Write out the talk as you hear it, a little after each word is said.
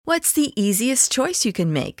What's the easiest choice you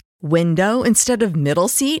can make? Window instead of middle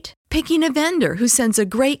seat? Picking a vendor who sends a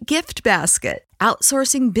great gift basket?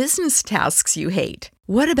 Outsourcing business tasks you hate?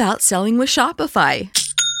 What about selling with Shopify?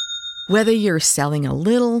 Whether you're selling a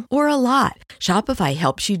little or a lot, Shopify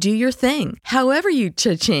helps you do your thing, however you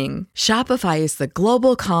cha-ching. Shopify is the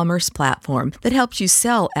global commerce platform that helps you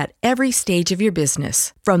sell at every stage of your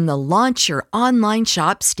business. From the launch your online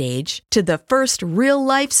shop stage to the first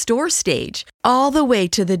real-life store stage, all the way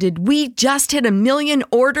to the did we just hit a million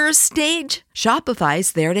orders stage.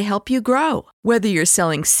 Shopify's there to help you grow. Whether you're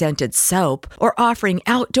selling scented soap or offering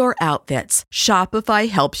outdoor outfits, Shopify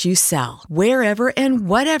helps you sell. Wherever and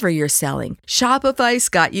whatever you're selling, Shopify's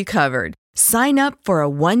got you covered. Sign up for a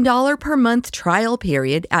 $1 per month trial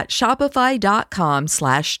period at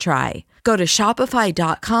shopify.com/try. Go to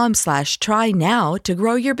shopify.com/try now to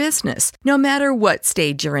grow your business, no matter what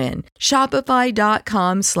stage you're in.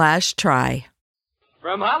 Shopify.com/try.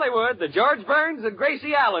 From Hollywood, the George Burns and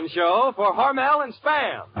Gracie Allen Show for Hormel and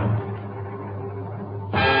Spam.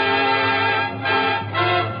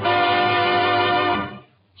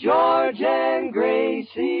 George and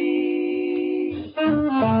Gracie.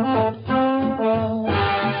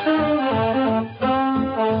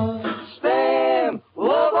 Spam,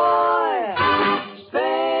 oh boy.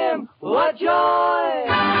 Spam, what joy.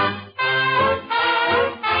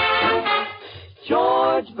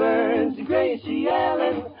 George Burns and Gracie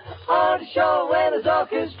Allen on the show where there's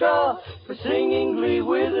orchestra for singing glee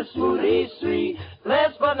with a smooth history.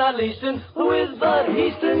 Last but not least, who is Bud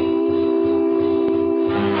Hastings?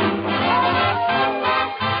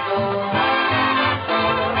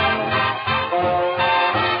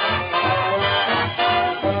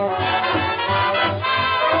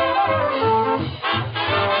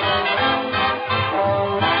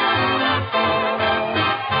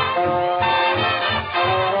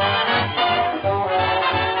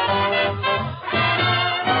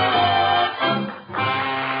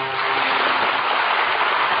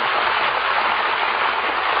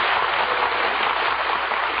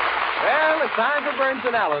 Time for Burns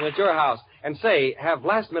and Allen at your house. And say, have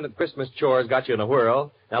last-minute Christmas chores got you in a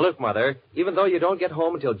whirl? Now, look, Mother, even though you don't get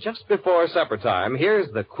home until just before supper time,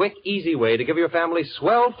 here's the quick, easy way to give your family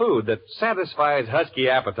swell food that satisfies husky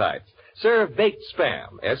appetites. Serve baked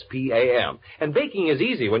Spam, S-P-A-M. And baking is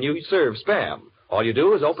easy when you serve Spam. All you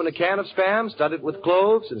do is open a can of Spam, stud it with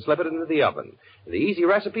cloves, and slip it into the oven. The easy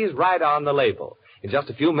recipe is right on the label. In just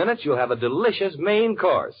a few minutes, you'll have a delicious main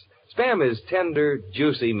course. Spam is tender,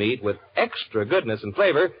 juicy meat with extra goodness and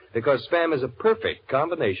flavor because Spam is a perfect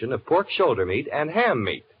combination of pork shoulder meat and ham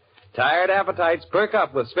meat. Tired appetites perk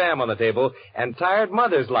up with Spam on the table, and tired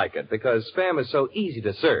mothers like it because Spam is so easy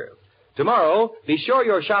to serve. Tomorrow, be sure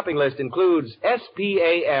your shopping list includes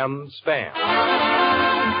S-P-A-M Spam.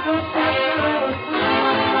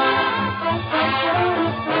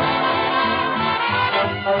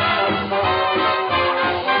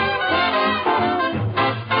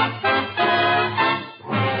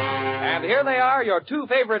 Here they are, your two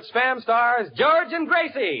favorite Spam stars, George and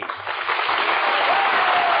Gracie.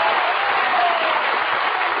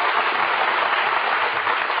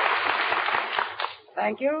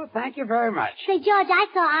 Thank you very much. Say, George, I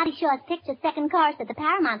saw Artie Shaw's picture second chorus at the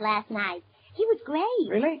Paramount last night. He was great.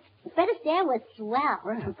 Really? Fred Astaire was swell.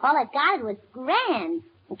 Paulette Goddard was grand.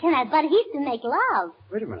 And can I Bud Heaston make love?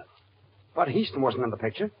 Wait a minute. Bud Heaston wasn't in the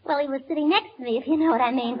picture. Well, he was sitting next to me, if you know what I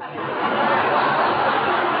mean.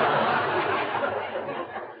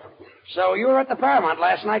 So you were at the Paramount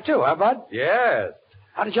last night, too, huh, Bud? Yes.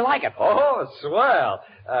 How did you like it? Oh, swell.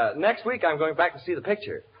 Next week I'm going back to see the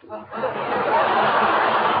picture.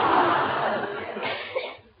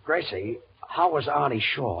 Gracie, how was Artie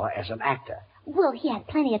Shaw as an actor? Well, he had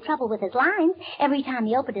plenty of trouble with his lines. Every time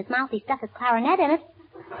he opened his mouth, he stuck his clarinet in it.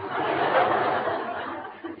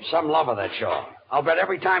 Some love of that Shaw. I'll bet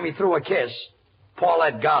every time he threw a kiss,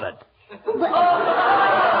 Paulette got it.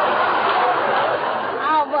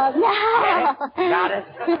 Oh, well, no. Got it?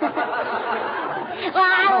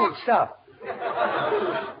 Well, stuff.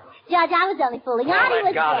 Judge, I was only fooling. Artie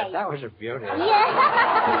was got great. it. That was a beauty. Yeah.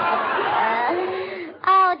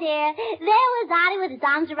 Oh, dear. There was Artie with his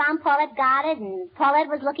arms around Paulette Goddard, and Paulette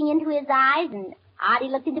was looking into his eyes, and Artie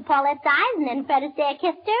looked into Paulette's eyes, and then Fred Astaire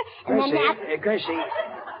kissed her, and Gracie,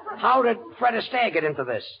 how did Fred Astaire get into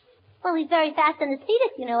this? Well, he's very fast on his feet,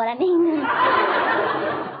 if you know what I mean.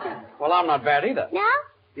 Well, I'm not bad either. No?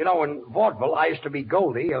 You know, in vaudeville, I used to be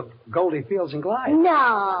Goldie of Goldie Fields and Glide.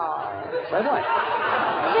 No. Said what?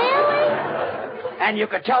 Really? And you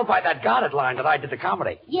could tell by that Goddard line that I did the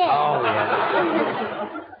comedy. Yeah. Oh,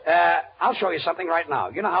 yeah. I'll show you something right now.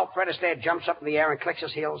 You know how Fred Astaire jumps up in the air and clicks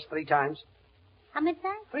his heels 3 times? How many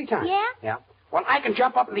times? 3 times. Yeah? Yeah. Well, I can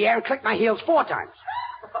jump up in the air and click my heels 4 times.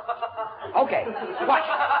 Okay, watch.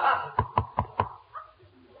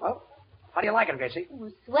 Well, how do you like it, Gracie? Oh,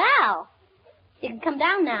 swell. You can come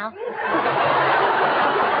down now.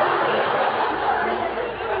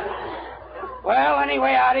 Well,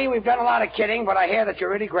 anyway, Artie, we've done a lot of kidding, but I hear that you're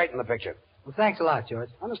really great in the picture. Well, thanks a lot, George.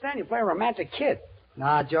 I understand you play a romantic kid.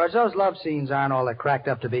 Nah, George, those love scenes aren't all they're cracked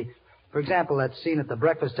up to be. For example, that scene at the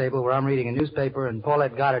breakfast table where I'm reading a newspaper and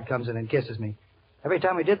Paulette Goddard comes in and kisses me. Every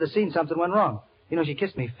time we did the scene, something went wrong. You know, she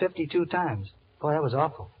kissed me 52 times. Boy, that was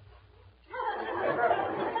awful.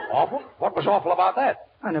 Awful? What was awful about that?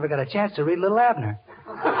 I never got a chance to read Little Abner.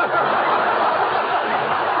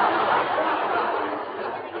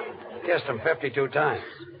 Kissed him 52 times.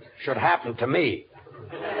 Should happen to me.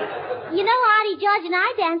 You know, Artie, George and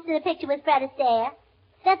I danced in a picture with Fred Astaire.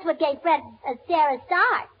 That's what gave Fred Astaire a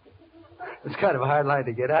start. It's kind of a hard line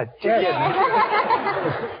to get out.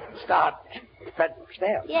 Start. Fred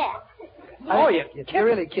Astaire. Yeah. Oh, you're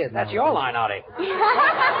really kidding. That's your line, Artie.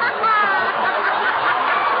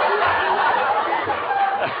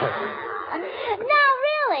 No,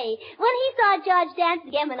 really. When he saw George dance,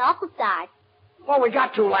 it gave him an awful start. Well, we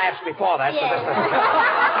got 2 laughs before that, Yeah.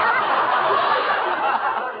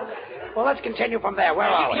 Well, let's continue from there. Where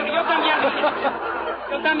are we? Yo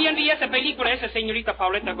también vi esa película, esa señorita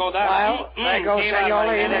Pauletta Goddard. Well, there goes qué Senor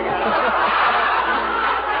barbaridad.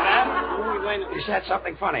 Muy bueno. You said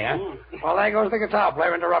something funny, huh? Well, there goes the guitar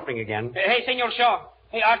player interrupting again. Hey, Senor Shaw.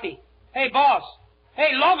 Hey, Artie. Hey, boss.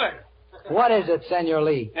 Hey, lover. What is it, Senor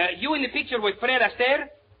Lee? You in the picture with Fred Astaire?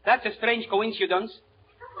 That's a strange coincidence.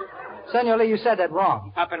 Senor Lee, you said that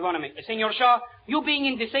wrong. Perdóname. Senor Shaw, you being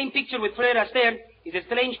in the same picture with Fred Astaire is a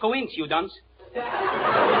strange coincidence.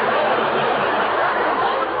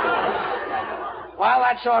 Well,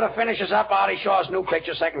 that sort of finishes up Artie Shaw's new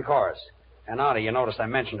picture, second chorus. And Artie, you noticed I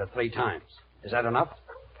mentioned it 3 times. Is that enough?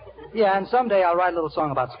 Yeah, and someday I'll write a little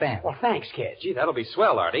song about Spam. Well, thanks, kid. Gee, that'll be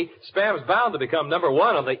swell, Artie. Spam's bound to become number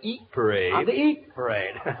 1 on the Eat Parade. On the Eat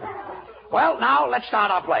Parade. Well, now let's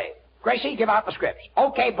start our play. Gracie, give out the scripts.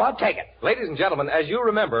 Okay, Bud, take it. Ladies and gentlemen, as you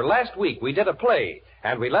remember, last week we did a play,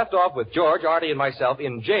 and we left off with George, Artie, and myself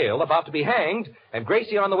in jail about to be hanged, and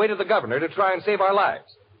Gracie on the way to the governor to try and save our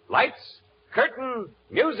lives. Lights, curtain,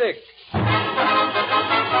 music.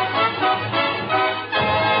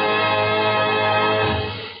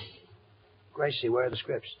 Gracie, where are the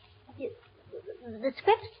scripts? The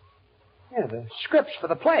script? Yeah, the scripts for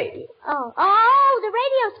the play. Oh, the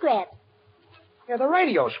radio script. Yeah, the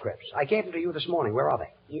radio scripts. I gave them to you this morning. Where are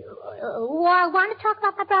they? You want to talk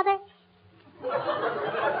about my brother?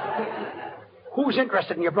 Who's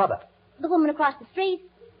interested in your brother? The woman across the street.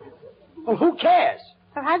 Well, who cares?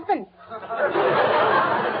 Her husband.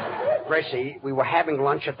 Gracie, we were having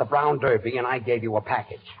lunch at the Brown Derby, and I gave you a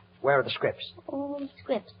package. Where are the scripts? Oh,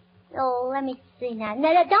 scripts. Oh, let me see now.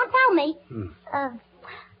 No, don't tell me.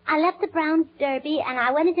 I left the Brown Derby, and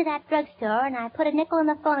I went into that drugstore, and I put a nickel in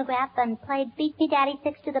the phonograph and played Beat Me Daddy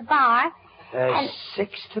 6 to the bar.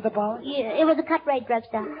 6 to the bar? Yeah, it was a cut-rate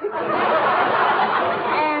drugstore.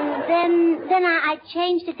 And then I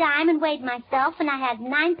changed a dime and weighed myself, and I had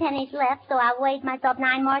 9 pennies left, so I weighed myself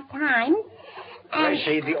 9 more times. And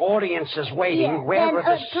Gracie, the audience is waiting. yeah, Where are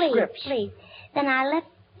the scripts? Please. Then I left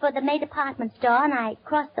for the May department store, and I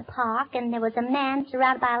crossed the park, and there was a man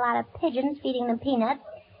surrounded by a lot of pigeons feeding them peanuts.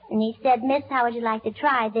 And he said, Miss, how would you like to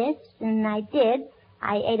try this? And I did.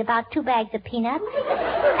 I ate about 2 bags of peanuts.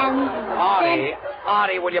 And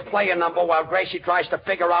Artie, will you play a number while Gracie tries to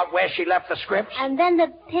figure out where she left the scripts? And then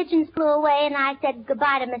the pigeons flew away, and I said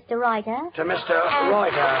goodbye to Mr. Reuter. To Mr.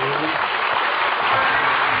 Reuter.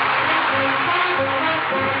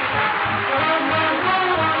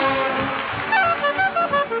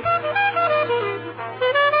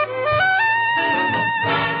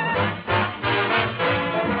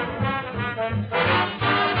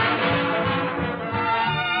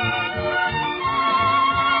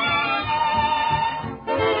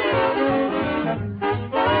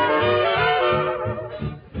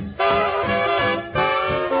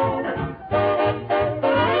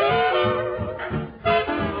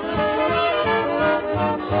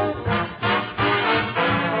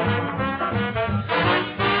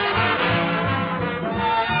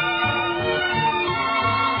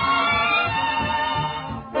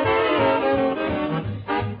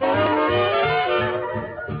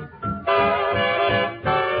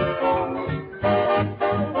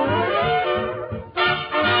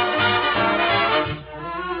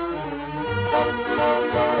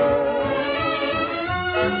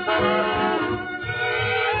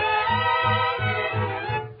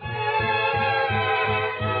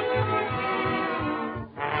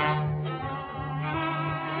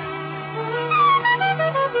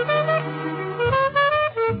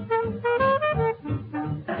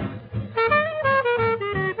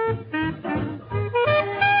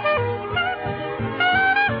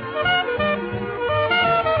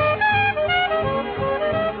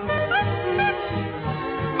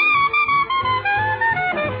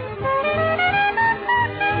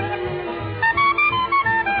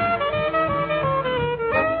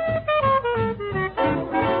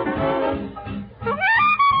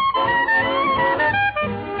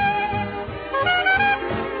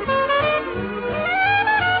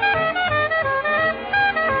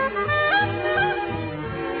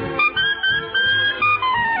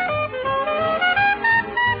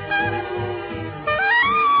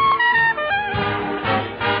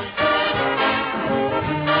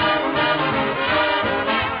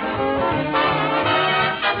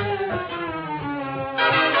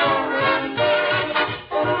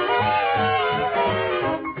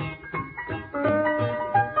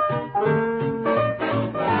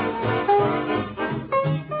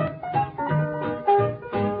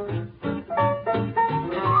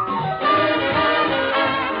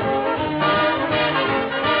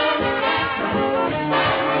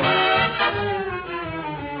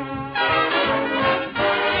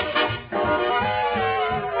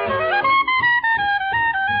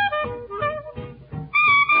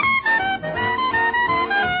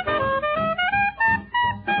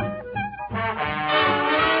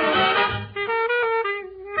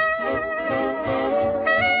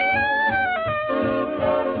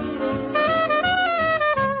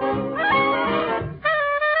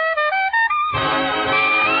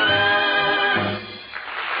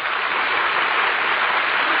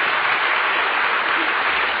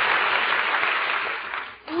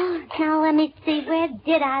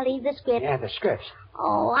 did I leave the script? Yeah, the scripts.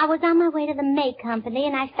 Oh, I was on my way to the May Company,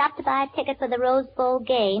 and I stopped to buy a ticket for the Rose Bowl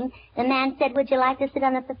game. The man said, would you like to sit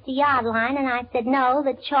on the 50-yard line? And I said, no,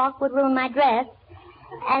 the chalk would ruin my dress.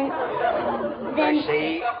 And then...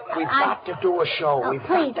 See, we've got to do a show. Oh,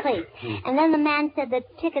 please. And then the man said the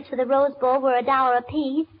tickets for the Rose Bowl were $1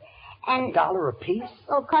 apiece. And... $1 apiece?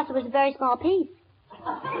 Oh, of course, it was a very small piece.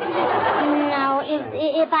 No,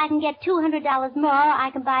 if I can get $200 more, I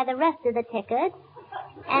can buy the rest of the tickets.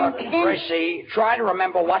 And then... Gracie, try to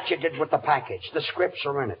remember what you did with the package. The scripts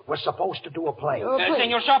are in it. We're supposed to do a play.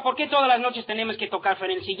 Señor Shaw, ¿por qué todas las noches tenemos que tocar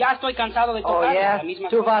frenesí? Ya estoy cansado de tocar la misma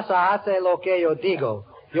Tú cosa. vas a hacer lo que yo digo.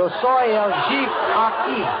 Yo soy el jeep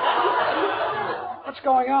aquí. What's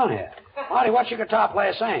going on here? Marty, what's your guitar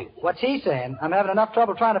player saying? What's he saying? I'm having enough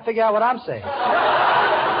trouble trying to figure out what I'm saying.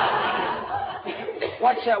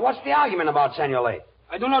 What's the argument about, Senor Lee?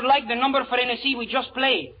 I do not like the number frenesí we just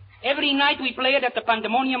played. Every night we play it at the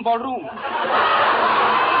Pandemonium Ballroom.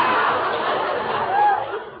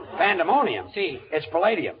 Pandemonium? See. It's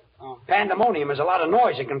Palladium. Oh. Pandemonium is a lot of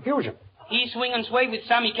noise and confusion. He swing and sway with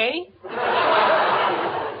Sammy Kaye?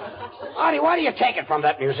 Artie, why do you take it from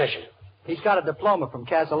that musician? He's got a diploma from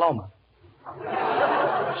Casaloma.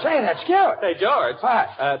 Say, that's cute. Hey, George. What?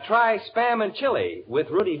 Try Spam and Chili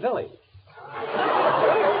with Rudy Villi.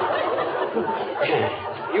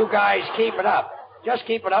 You guys keep it up. Just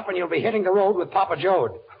keep it up and you'll be hitting the road with Papa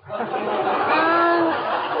Jode. Oh,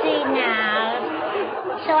 see now.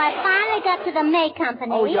 So I finally got to the May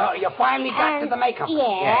Company. Oh, you finally got to the May Company.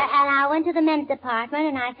 Yeah, Yes. and I went to the men's department,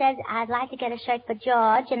 and I said, I'd like to get a shirt for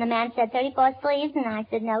George, and the man said 34 sleeves, and I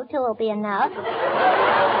said, no, 2 will be enough.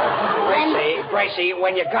 Gracie,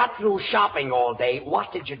 when you got through shopping all day,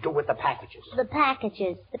 what did you do with the packages? The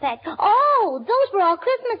packages. Oh, those were all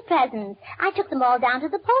Christmas presents. I took them all down to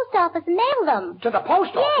the post office and mailed them. To the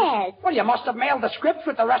post office? Yes. Well, you must have mailed the scripts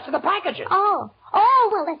with the rest of the packages. Oh,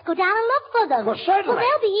 well, let's go down and look for them. Well, certainly. Well,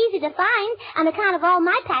 they'll be easy to find on account of all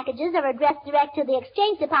my packages are addressed direct to the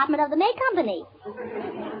exchange department of the May Company.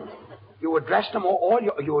 You addressed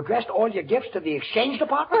you addressed all your gifts to the exchange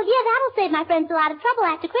department? Well, yeah, that'll save my friends a lot of trouble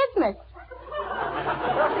after Christmas.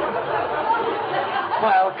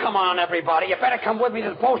 Well, come on, everybody. You better come with me to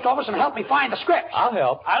the post office and help me find the scripts. I'll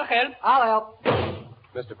help. I'll help. I'll help.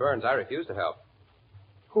 Mr. Burns, I refuse to help.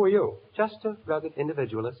 Who are you? Just a rugged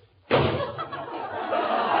individualist.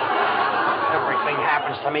 Everything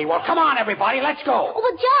happens to me. Well, come on, everybody. Let's go. Oh,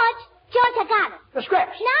 well, George, I got it. The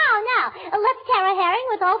scripts. No. Let's tear a herring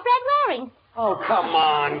with old Fred Waring. Oh, come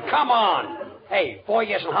on. Hey, 4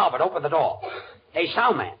 years in Harvard. Open the door. Hey,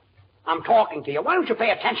 soundman. I'm talking to you. Why don't you pay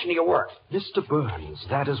attention to your work? Mr. Burns,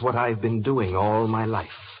 that is what I've been doing all my life.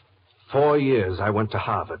 4 years I went to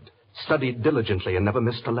Harvard, studied diligently and never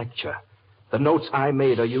missed a lecture. The notes I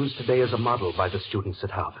made are used today as a model by the students at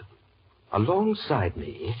Harvard. Alongside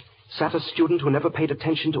me sat a student who never paid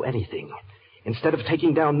attention to anything. Instead of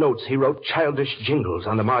taking down notes, he wrote childish jingles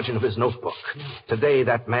on the margin of his notebook. Today,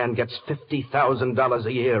 that man gets $50,000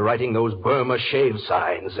 a year writing those Burma shave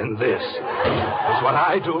signs, and this is what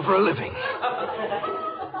I do for a living.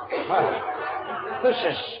 Well, this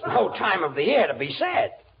is no time of the year to be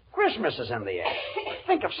sad. Christmas is in the air.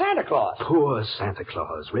 Think of Santa Claus. Poor Santa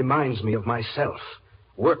Claus reminds me of myself.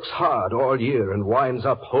 Works hard all year and winds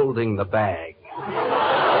up holding the bag.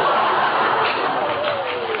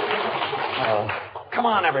 Come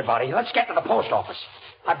on, everybody. Let's get to the post office.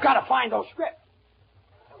 I've got to find those scripts.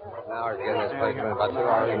 Now, to get in this place in about 2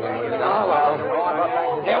 hours. Oh, well.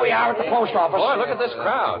 Here we are at the post office. Boy, look at this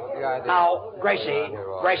crowd. Now,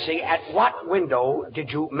 Gracie, at what window did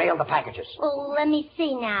you mail the packages? Well, let me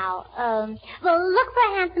see now. Look for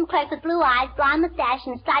a handsome clerk with blue eyes, blonde mustache,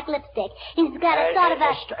 and striped lipstick. He's got a sort of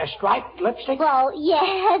a... A striped lipstick? Well,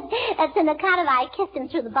 yes. That's an account of I kissed him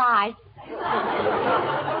through the bars.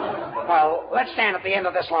 Well, let's stand at the end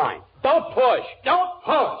of this line. Don't push. Don't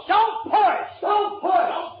push. Don't push. Don't push.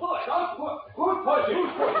 Don't push. Who's pushing?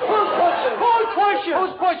 Who's pushing? Who's pushing?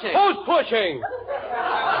 Who's pushing? Who's pushing?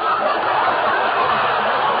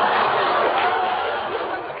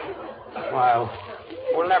 Well,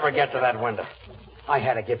 we'll never get to that window. I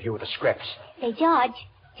had to give you the scripts. Hey, George,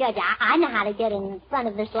 I know how to get in front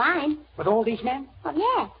of this line. With all these men? Oh,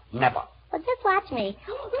 yeah. Never. Well, just watch me.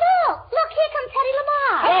 Look, here comes Teddy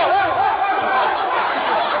Lamar.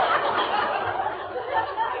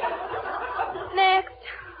 Next.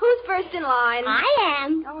 Who's first in line? I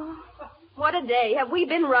am. Oh, what a day. Have we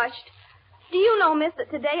been rushed? Do you know, miss, that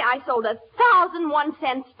today I sold 1,000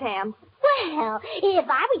 1-cent stamps? Well, if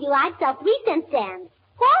I were you, I'd sell 3-cent stamps.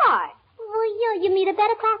 Why? Well, you meet a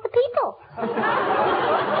better class of people.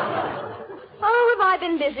 Oh, have I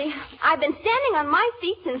been busy? I've been standing on my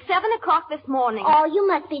feet since 7 o'clock this morning. Oh, you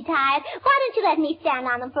must be tired. Why don't you let me stand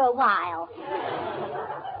on them for a while?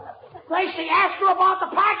 Gracie, ask her about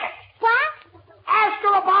the package. What? Ask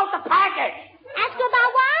her about the package. Ask her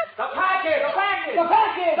about what? The package! The package! The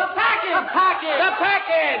package. The package! The package! The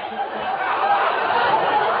package!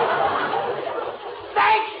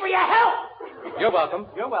 Thanks for your help. You're welcome.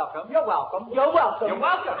 You're welcome. You're welcome. You're welcome. You're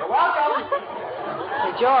welcome. You're welcome.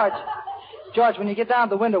 Hey, George. George, when you get down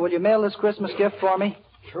to the window, will you mail this Christmas gift for me?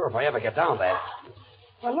 Sure, if I ever get down there.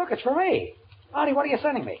 Well, look, it's for me. Artie, what are you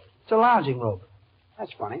sending me? It's a lounging robe.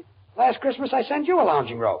 That's funny. Last Christmas, I sent you a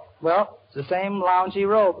lounging robe. Well, it's the same loungy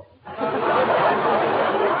robe.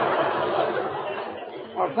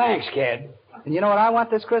 Well, thanks, kid. And you know what I want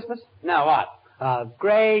this Christmas? Now what? A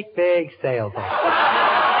great big sailboat.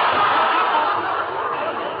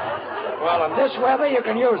 Well, in this weather, you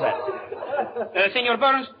can use it. Senor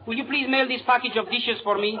Burns, will you please mail this package of dishes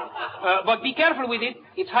for me? But be careful with it.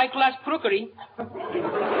 It's high-class crookery.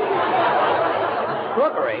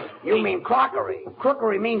 Crookery? You mean crockery.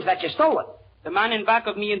 Crookery means that you stole it. The man in back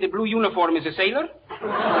of me in the blue uniform is a sailor?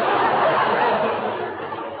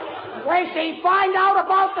 Gracie, find out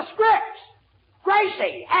about the scripts.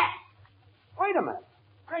 Gracie, wait a minute.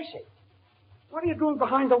 Gracie, what are you doing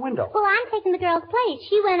behind the window? Well, I'm taking the girl's place.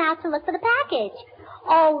 She went out to look for the package.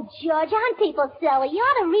 Oh, George, aren't people silly? You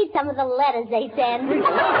ought to read some of the letters they send. Oh,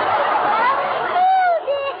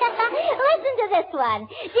 dear. Listen to this one.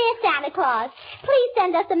 Dear Santa Claus, please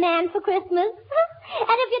send us a man for Christmas.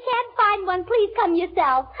 And if you can't find one, please come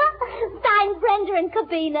yourself. Signed, Brenda and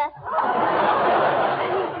Cabina.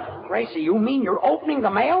 Gracie, you mean you're opening the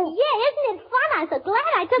mail? Yeah, isn't it fun? I'm so glad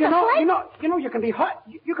I took a place. You know, you can be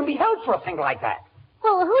held for a thing like that.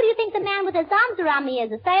 Well, who do you think the man with his arms around me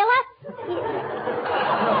is? A sailor?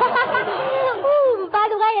 Ooh, by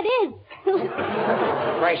the way, it is.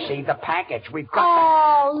 Gracie, the package. We've got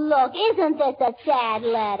Oh, look, isn't this a sad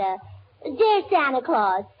letter? Dear Santa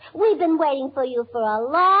Claus, we've been waiting for you for a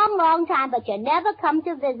long, long time, but you never come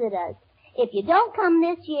to visit us. If you don't come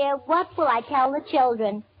this year, what will I tell the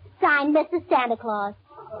children? Signed, Mrs. Santa Claus.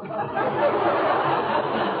 Gracie,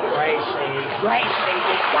 you've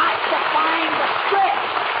got to find the script.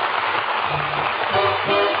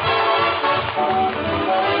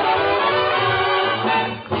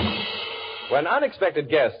 When unexpected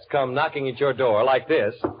guests come knocking at your door like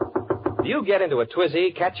this, do you get into a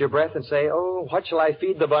twizzy, catch your breath, and say, oh, what shall I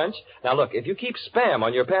feed the bunch? Now, look, if you keep Spam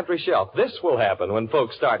on your pantry shelf, this will happen when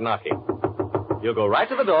folks start knocking. You'll go right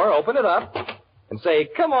to the door, open it up, and say,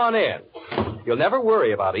 come on in. You'll never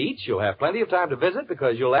worry about each. You'll have plenty of time to visit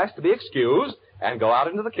because you'll ask to be excused and go out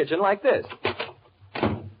into the kitchen like this.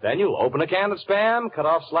 Then you'll open a can of Spam, cut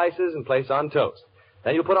off slices, and place on toast.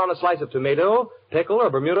 Then you'll put on a slice of tomato, pickle, or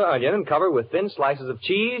Bermuda onion and cover with thin slices of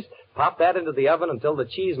cheese. Pop that into the oven until the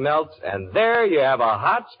cheese melts, and there you have a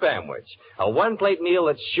hot Spamwich, a one-plate meal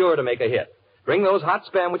that's sure to make a hit. Bring those hot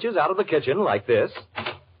Spamwiches out of the kitchen like this,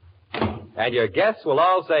 and your guests will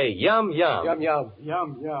all say, yum, yum. Yum, yum.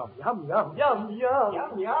 Yum, yum. Yum, yum. Yum, yum.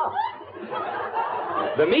 Yum, yum.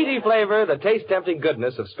 The meaty flavor, the taste-tempting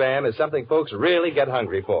goodness of Spam is something folks really get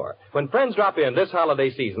hungry for. When friends drop in this holiday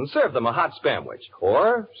season, serve them a hot Spamwich.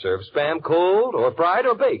 Or serve Spam cold or fried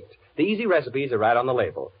or baked. The easy recipes are right on the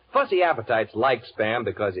label. Fussy appetites like Spam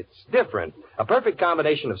because it's different. A perfect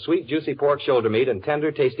combination of sweet, juicy pork shoulder meat and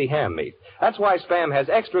tender, tasty ham meat. That's why Spam has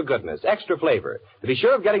extra goodness, extra flavor. To be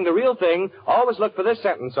sure of getting the real thing, always look for this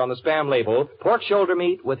sentence on the Spam label, pork shoulder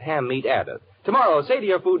meat with ham meat added. Tomorrow, say to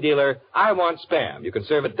your food dealer, I want Spam. You can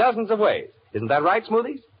serve it dozens of ways. Isn't that right,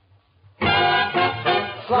 Smoothies?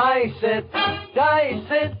 Slice it,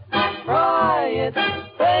 dice it, fry it,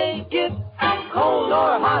 bake it, cold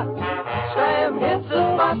or hot, Spam hits the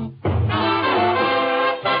spot.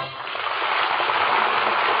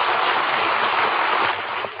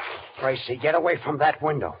 Gracie, get away from that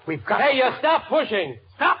window. We've got... Hey, you stop pushing.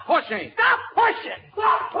 Stop pushing! Stop pushing!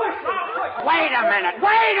 Stop pushing! Wait a minute!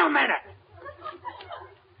 Wait a minute!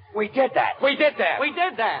 We did that. We did that. We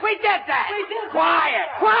did that. We did that. We did that. Quiet!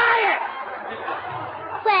 Quiet!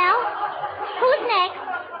 Well, who's next?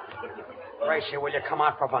 Gracie, will you come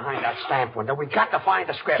out from behind that stamp window? We've got to find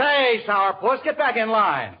the script. Say, Sourpuss, get back in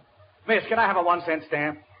line. Miss, can I have a 1-cent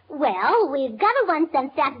stamp? Well, we've got a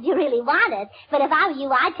 1-cent stamp if you really want it. But if I were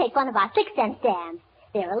you, I'd take one of our 6-cent stamps.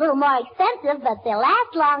 They're a little more expensive, but they'll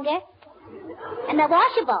last longer. And they're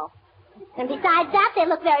washable. And besides that, they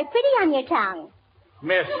look very pretty on your tongue.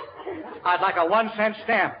 Miss, I'd like a 1-cent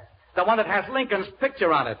stamp. The one that has Lincoln's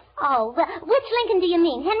picture on it. Oh, well, which Lincoln do you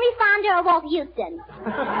mean? Henry Fonda or Walt Houston?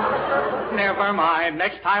 Never mind.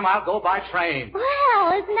 Next time I'll go by train.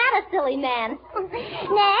 Well, isn't that a silly man?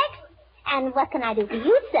 Next. And what can I do for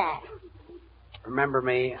you, sir? Remember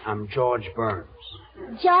me? I'm George Burns.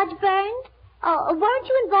 George Burns? Oh, weren't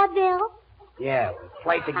you in vaudeville? Yeah, we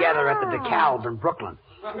played together at the DeKalb in Brooklyn.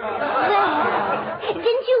 Well,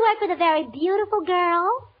 didn't you work with a very beautiful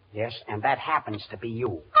girl? Yes, and that happens to be you.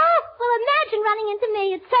 Oh, well, imagine running into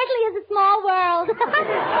me. It certainly is a small world.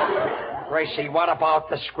 Gracie, what about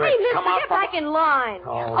the script? Hey, miss, Come out get from... back in line.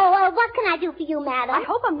 What can I do for you, madam? I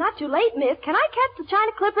hope I'm not too late, miss. Can I catch the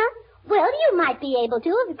China Clipper? Well, you might be able to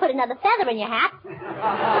if you put another feather in your hat.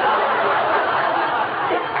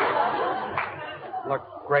 Look,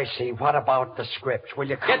 Gracie, what about the script? Will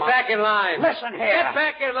you come Get back in line. Listen here. Get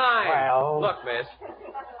back in line. Well... Look, miss,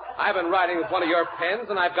 I've been writing with one of your pens,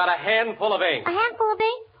 and I've got a handful of ink. A handful of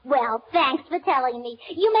ink? Well, thanks for telling me.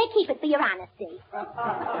 You may keep it for your honesty.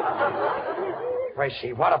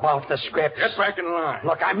 Gracie, what about the script? Get back in line.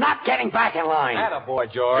 Look, I'm not getting back in line.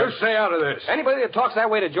 Attaboy, George. You stay out of this. Anybody that talks that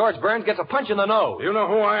way to George Burns gets a punch in the nose. You know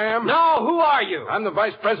who I am? No, who are you? I'm the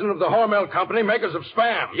vice president of the Hormel Company, makers of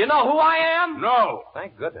Spam. You know who I am? No.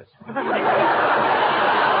 Thank goodness.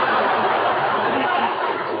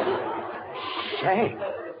 Say,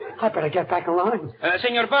 I better get back in line.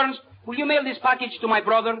 Senor Burns, will you mail this package to my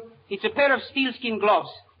brother? It's a pair of sealskin gloves.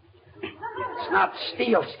 It's not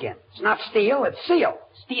steel skin. It's not steel, it's seal.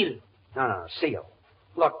 Steel. No, seal.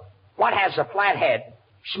 Look, what has a flat head,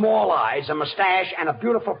 small eyes, a mustache, and a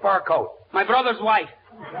beautiful fur coat? My brother's wife.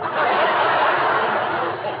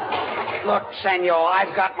 Look, senor,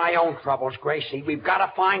 I've got my own troubles, Gracie. We've got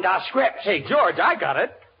to find our scripts. Hey, George, I got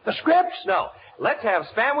it. The scripts? No. Let's have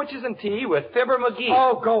sandwiches and tea with Fibber McGee.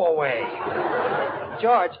 Oh, go away.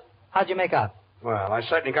 George, how'd you make out? Well, I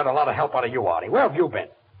certainly got a lot of help out of you, Artie. Where have you been?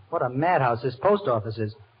 What a madhouse this post office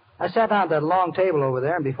is. I sat down at that long table over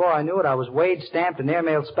there, and before I knew it, I was weighed, stamped, and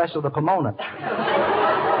airmailed special to Pomona.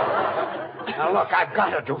 Now, look, I've got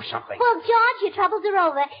to do something. Well, George, your troubles are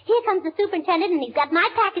over. Here comes the superintendent, and he's got my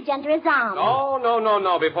package under his arm.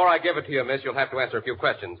 No. Before I give it to you, miss, you'll have to answer a few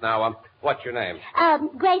questions. Now, what's your name?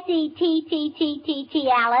 Gracie T.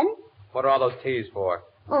 Allen. What are all those T's for?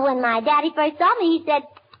 Well, when my daddy first saw me, he said...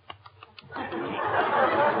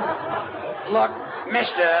 Look,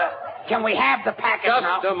 mister, can we have the package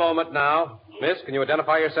now? Just a moment now. Miss, can you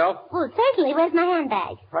identify yourself? Well, certainly. Where's my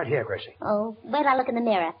handbag? Right here, Gracie. Oh, wait till I look in the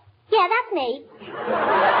mirror. Yeah, that's me.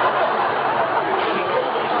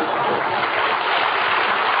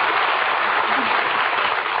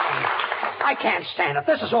 I can't stand it.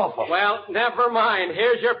 This is awful. Well, never mind.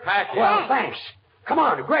 Here's your package. Well, thanks. Come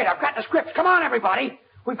on. Great. I've got the script. Come on, everybody.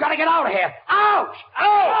 We've got to get out of here. Ouch!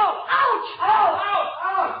 Oh! Ouch!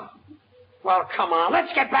 Ouch! Well, come on.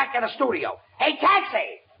 Let's get back to the studio. Hey,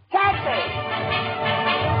 taxi! Taxi!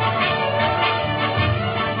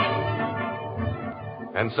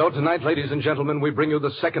 And so tonight, ladies and gentlemen, we bring you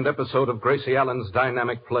the second episode of Gracie Allen's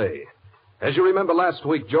dynamic play. As you remember last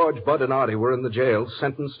week, George, Bud, and Artie were in the jail,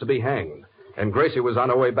 sentenced to be hanged. And Gracie was on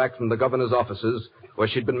her way back from the governor's offices, where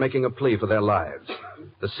she'd been making a plea for their lives.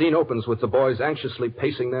 The scene opens with the boys anxiously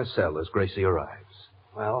pacing their cell as Gracie arrives.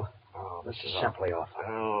 Well, this is simply awful.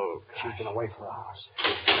 Oh, she's been away for hours.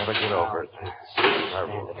 Never get over it.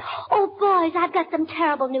 Oh, boys, I've got some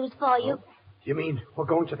terrible news for you. You mean we're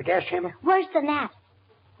going to the gas chamber? Worse than that.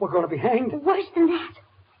 We're going to be hanged? Worse than that.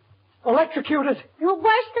 Electrocuted? No,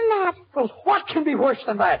 worse than that. Well, what can be worse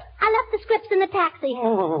than that? I left the scripts in the taxi.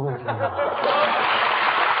 Oh.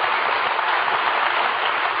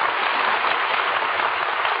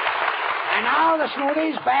 And now the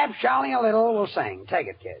Smoothies, Babs, shouting a little, will sing. Take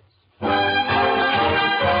it, kids.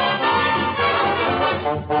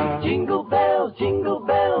 Jingle bells,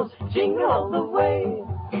 jingle all the way.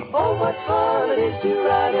 Oh, what fun it is to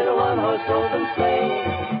ride in a one-horse open sleigh.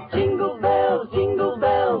 Jingle bells,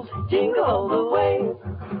 jingle all the way.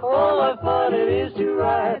 Oh, what fun it is to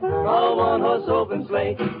ride a one-horse open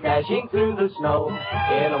sleigh. Dashing through the snow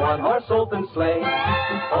in a one-horse open sleigh.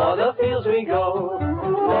 O'er the fields we go,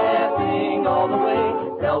 laughing all the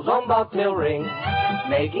way. Bells on bobtail ring,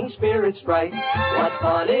 making spirits bright. What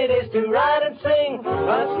fun it is to ride and sing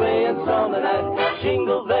a sleighing song tonight.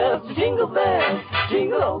 Jingle bells,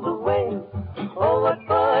 jingle all the way. Oh, what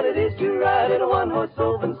fun it is to ride in a one-horse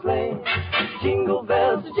open sleigh. Jingle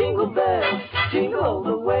bells, jingle all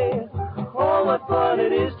the way. Oh, what fun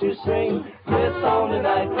it is to sing this song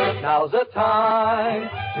tonight. Now's the time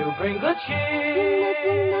to bring the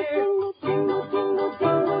cheer. Jingle, jingle,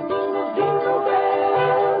 jingle, jingle, jingle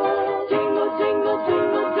bells. Jingle, jingle,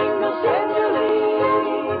 jingle, jingle, Sandy Lee.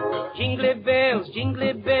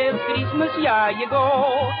 Christmas ya llegó.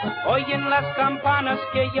 Oyen las campanas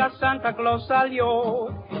que ya Santa Claus salió.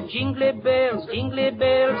 Jingle bells,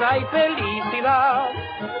 hay felicidad.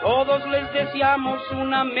 Todos les deseamos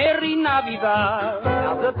una merry Navidad.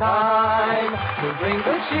 Now's the time to bring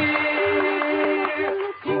the cheer.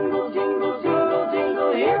 Jingle, jingle, jingle,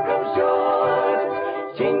 jingle, here comes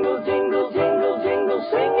George. Jingle, jingle, jingle, jingle,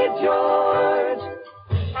 sing it, George.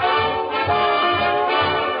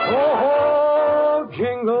 Oh,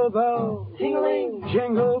 jingle bell, Jingling,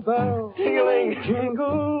 jingle bell, jingling,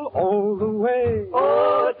 jingle all the way.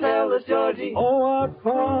 oh, tell us, Georgie. Oh, what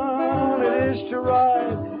fun it is to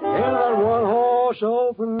ride in that one-horse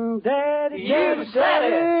open daddy. You said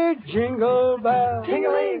it. Jingle bell,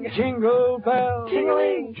 Jingling, jingle bell,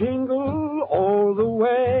 jingling. jingle all the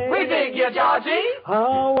way. We dig you, Georgie.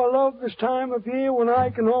 How I love this time of year when I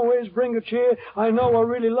can always bring a cheer. I know I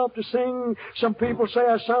really love to sing. Some people say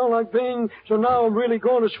I sound like Bing, so now I'm really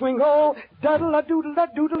going to swing. Oh,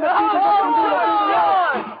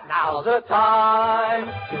 daddle-a-doodle-a-doodle-a-doodle-a-doodle-a. Now's the time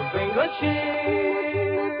to bring the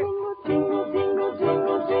cheer. Jingle, jingle,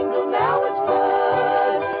 jingle, jingle, now it's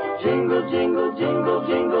fun. Jingle, jingle, jingle,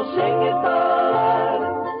 jingle, sing it, bud.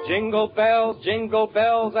 Jingle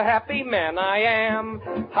bells, a happy man I am.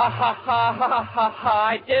 Ha, ha, ha, ha, ha, ha,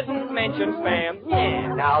 I didn't mention spam.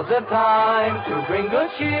 Yeah. Now's the time to bring the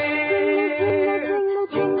cheer.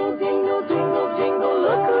 Jingle, jingle, jingle, jingle,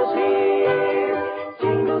 look who's here.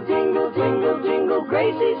 Jingle, jingle, jingle, jingle,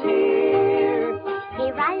 Gracie's here.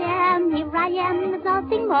 Here I am, there's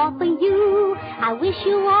nothing more for you. I wish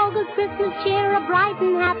you all good Christmas cheer, a bright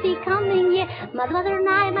and happy coming year. My mother and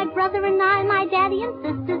I, my brother and I, my daddy and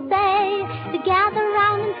sister say, to gather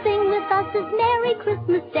round and sing with us this Merry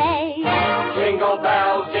Christmas Day. Jingle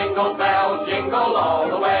bells, jingle all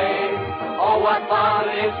the way. Oh, what fun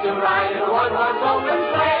it is to ride in a one-horse open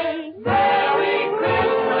sleigh. Merry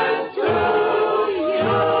Christmas to you.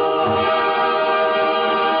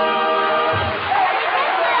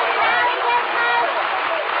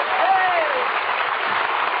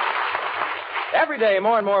 Every day,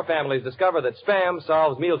 more and more families discover that Spam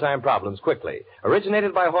solves mealtime problems quickly.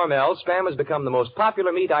 Originated by Hormel, Spam has become the most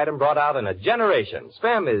popular meat item brought out in a generation.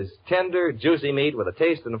 Spam is tender, juicy meat with a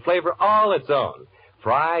taste and flavor all its own.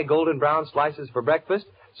 Fry golden brown slices for breakfast.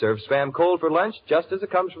 Serve Spam cold for lunch, just as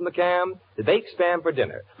it comes from the can. Bake Spam for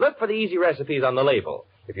dinner. Look for the easy recipes on the label.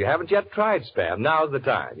 If you haven't yet tried Spam, now's the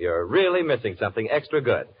time. You're really missing something extra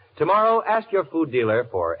good. Tomorrow, ask your food dealer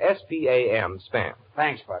for SPAM Spam.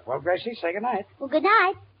 Thanks, Bud. Well, Gracie, say goodnight. Well, good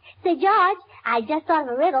night. Say, George, I just thought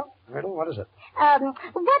of a riddle. Riddle, what is it?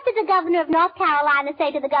 What did the governor of North Carolina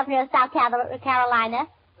say to the governor of South Carolina?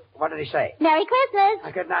 What did he say? Merry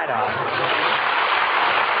Christmas. Good night, all.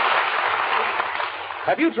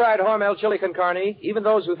 Have you tried Hormel chili con carne? Even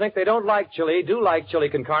those who think they don't like chili do like chili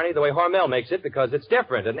con carne the way Hormel makes it because it's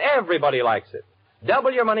different and everybody likes it.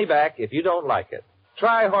 Double your money back if you don't like it.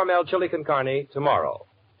 Try Hormel chili con carne tomorrow.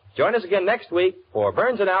 Join us again next week for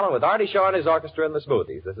Burns and Allen with Artie Shaw and his orchestra and the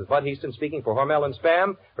Smoothies. This is Bud Heaston speaking for Hormel and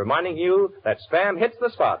Spam, reminding you that Spam hits the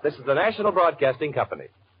spot. This is the National Broadcasting Company.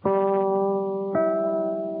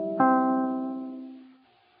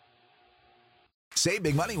 Save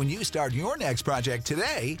big money when you start your next project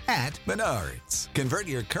today at Menards. Convert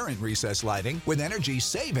your current recessed lighting with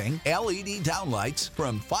energy-saving LED downlights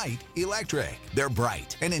from Fight Electric. They're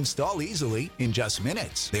bright and install easily in just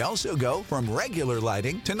minutes. They also go from regular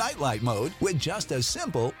lighting to nightlight mode with just a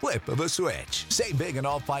simple flip of a switch. Save big on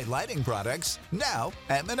all Fight lighting products now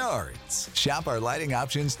at Menards. Shop our lighting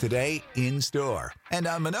options today in-store and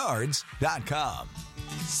on Menards.com.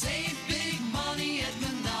 Save big money at